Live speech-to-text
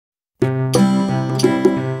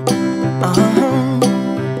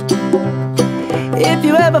If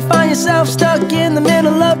you ever find yourself stuck in the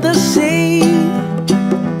middle of the sea,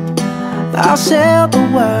 I'll sail the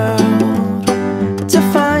world to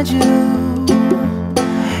find you.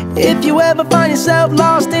 If you ever find yourself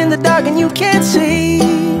lost in the dark and you can't see,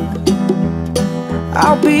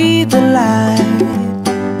 I'll be the light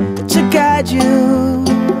to guide you.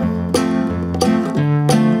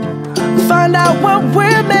 Find out what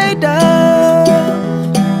we're made of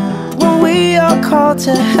when we are called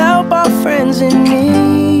to help our friends in need.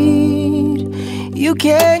 You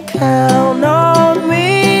can count on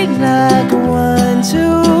me like 1,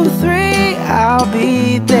 2, 3, I'll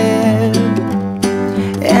be there.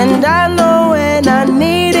 And I know when I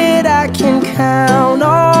need it, I can count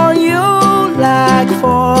on you like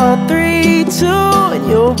 4, 3, 2, and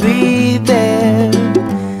you'll be there.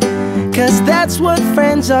 'Cause that's what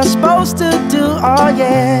friends are supposed to do, oh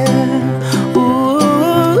yeah. Ooh,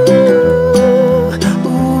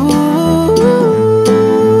 ooh,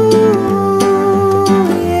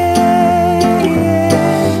 yeah,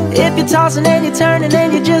 yeah. If you're tossing and you're turning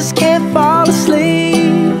and you just can't fall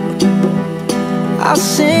asleep, I'll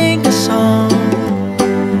sing a song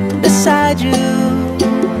beside you.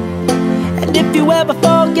 And if you ever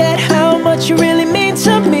forget how much you really mean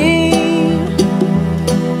to me,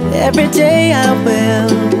 every day I will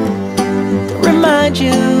remind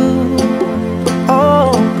you.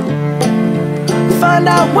 Oh, find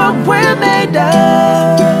out what we're made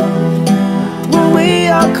of when we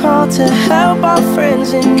are called to help our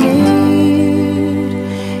friends in need.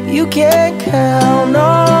 You can count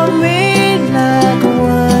on me like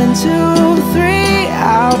 1, 2, 3,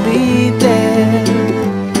 I'll be there.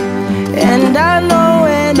 And I know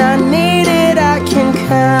when I need it, I can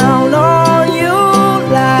count on you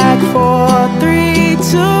like 4, 3,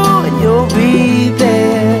 2, and you'll be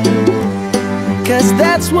there. 'Cause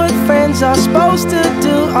that's what friends are supposed to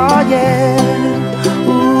do, oh yeah.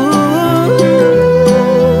 Ooh,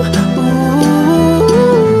 ooh,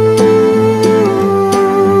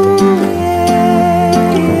 yeah,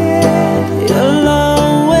 yeah. You'll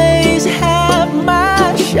always have my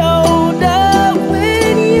shoulder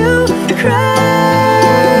when you cry.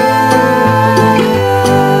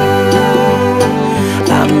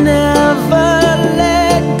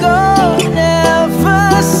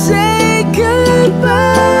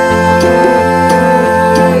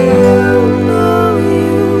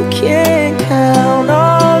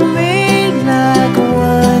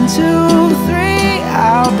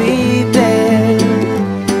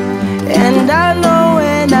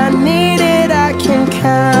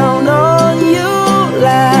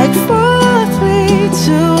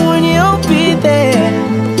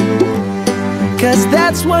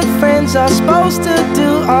 That's what friends are supposed to do,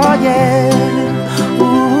 oh yeah.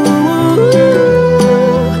 Ooh,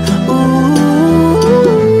 ooh.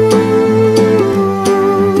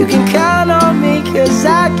 You can count on me 'cause I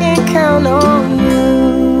can count on you.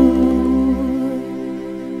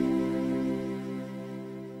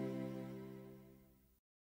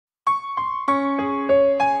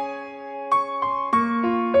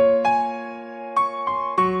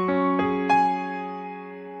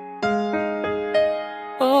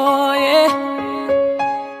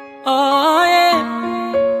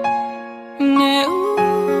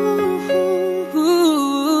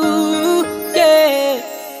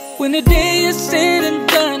 When the day is said and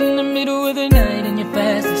done, in the middle of the night and you're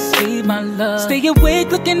fast asleep, my love, stay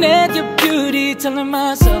awake looking at your beauty, telling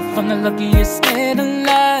myself I'm the luckiest man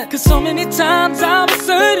alive. 'Cause so many times I was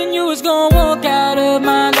certain you was gonna walk out of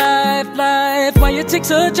my life. Why you take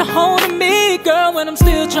such a hold of me, girl, when I'm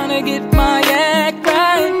still trying to get my act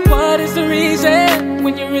right? What is the reason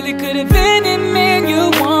when you really could have been any man you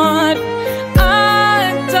want?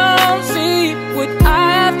 I don't see what I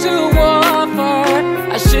have to offer.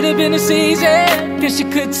 I should have been a season, cause you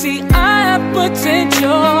could see I have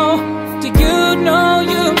potential. Do you know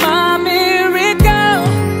you're my miracle?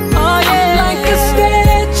 Oh yeah, I'm like a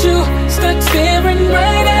statue, stuck staring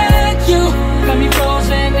right at you. Got me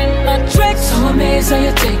frozen in my tracks, so amazed how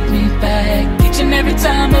you take me back each and every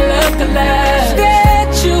time I look alive.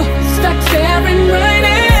 Statue, stuck staring right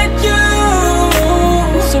at you.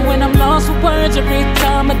 So when I'm lost for words every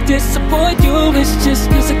time I disappoint you, it's just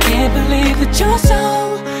 'cause I can't believe that you're so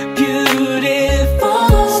beautiful.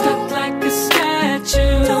 Stuck like a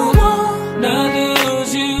statue, don't wanna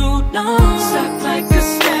lose you, no. Stuck like a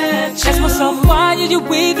statue. Ask myself, why are you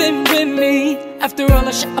even with me? After all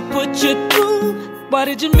the shit I put you through, why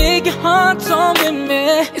did you make your heart on with me?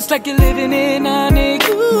 It's like you're living in an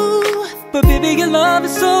igloo. But baby, your love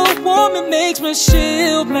is so warm, it makes my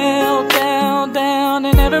shield melt down, down.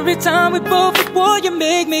 And every time we both at war, you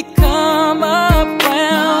make me come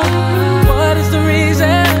around. What is the reason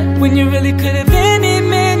when you really could have any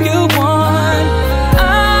man you want.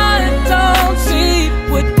 I don't see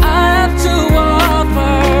what I have to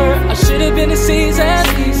offer. I should have been a season.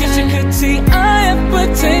 Guess you could see I have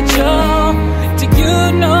potential. Do you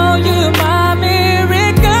know you're my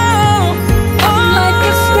miracle? I'm like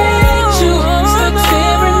a statue, stuck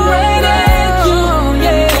staring right at you.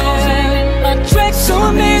 Yeah, my track so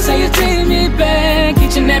amazing, you take me back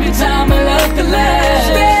each and every time I look alive.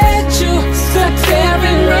 Statue, stuck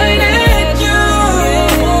staring right at you.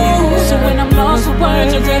 So when I'm lost for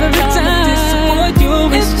words, I every time disappoint you.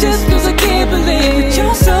 It's just 'cause I can't believe that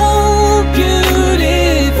you're so beautiful.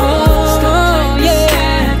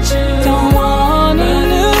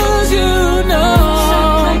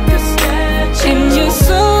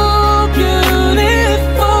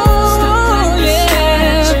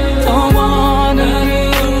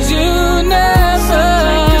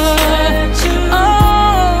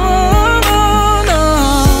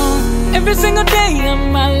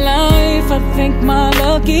 My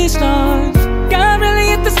lucky stars, God really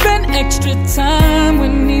had to spend extra time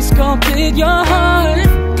when he sculpted your heart.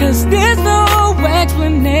 'Cause there's no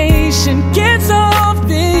explanation, gets off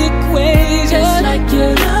the equation. Just like you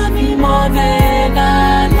love me more than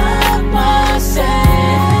I love myself.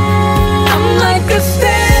 I'm like a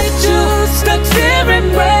statue, stuck staring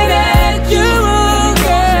right at you,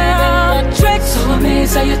 girl. My track so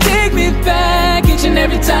amazing, how you take me back each and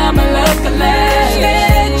every time I look alive.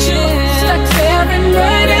 Statue, stuck staring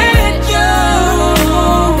right at you.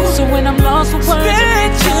 So when I'm lost for words, I'm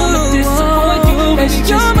disappoint you. Baby,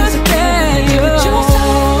 you're my statue.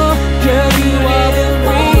 Girl, you are the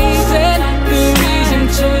reason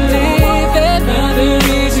to live it, the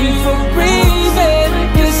reason for breathing.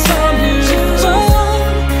 You're so beautiful,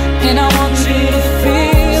 and I want you to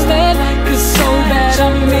feel it, 'cause so bad I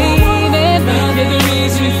mean it. You're the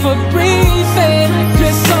reason for breathing.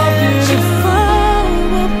 You're so beautiful.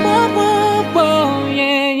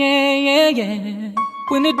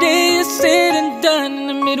 When the day is said and done, in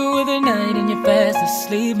the middle of the night and you're fast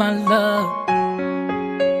asleep, my love,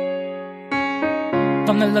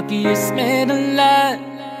 I'm the luckiest man alive.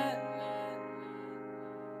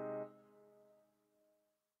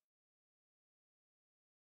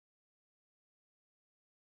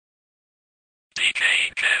 DK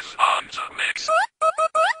Kev on the mix.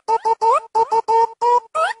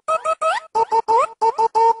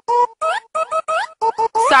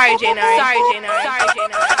 Sorry, Janari.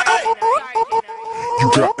 You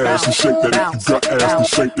got ass to shake that. You got ass to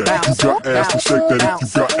shake that. You got ass to shake that. You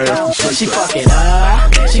got ass to shake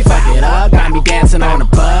that. She fuck it up, got me dancing on the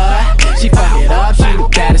butt. She fuck it up, she the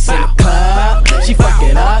baddest in the club. She fuck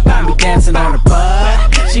it up, got me dancing on the butt.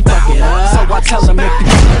 She fuck it up, so I tell her make the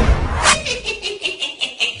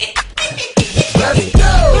let's go.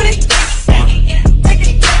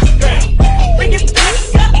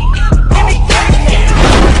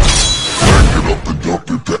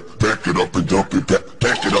 Back it up and dump it,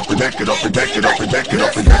 back it up and back it up and back it up and back it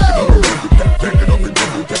up and back it up and back it up and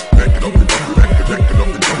dump it, back it up and dump it, back it up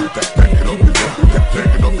and dump it, back it up and dump it,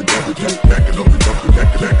 back it up and dump it, back it up and dump it,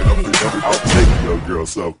 back it up and dump it. I'll take your girl,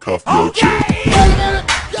 so cuff your chick.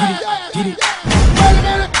 Get it.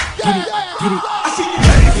 I see you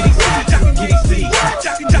jockin' get it, see,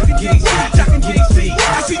 jockin' get it, see.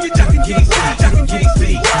 I see you jockin' get it, see, jockin' get it,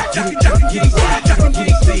 see, jockin' get it, see, jockin' get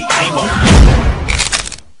it, see.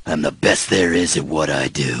 I'm the best there is at what I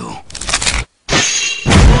do.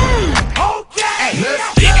 Okay.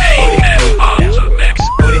 DK Kev on the mix.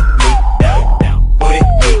 Put it down, put it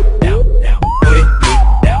down, put it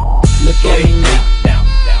down. Look at me now,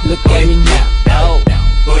 look at me now.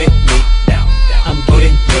 Put it down, I'm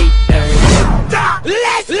getting paid.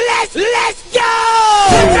 Let's go!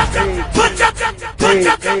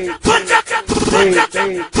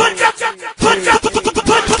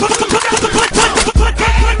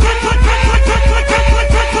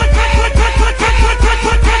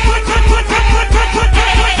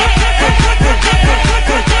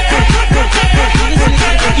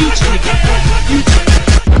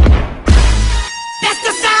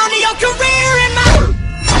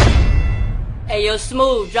 Hey, yo,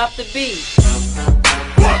 Smooth, drop the beat.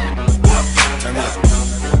 Turn up.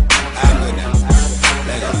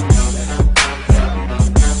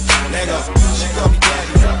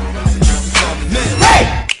 Hey!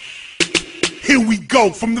 Here we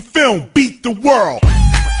go from the film Beat the World.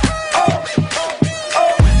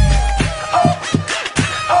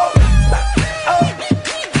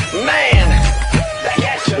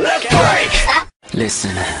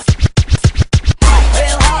 Listen.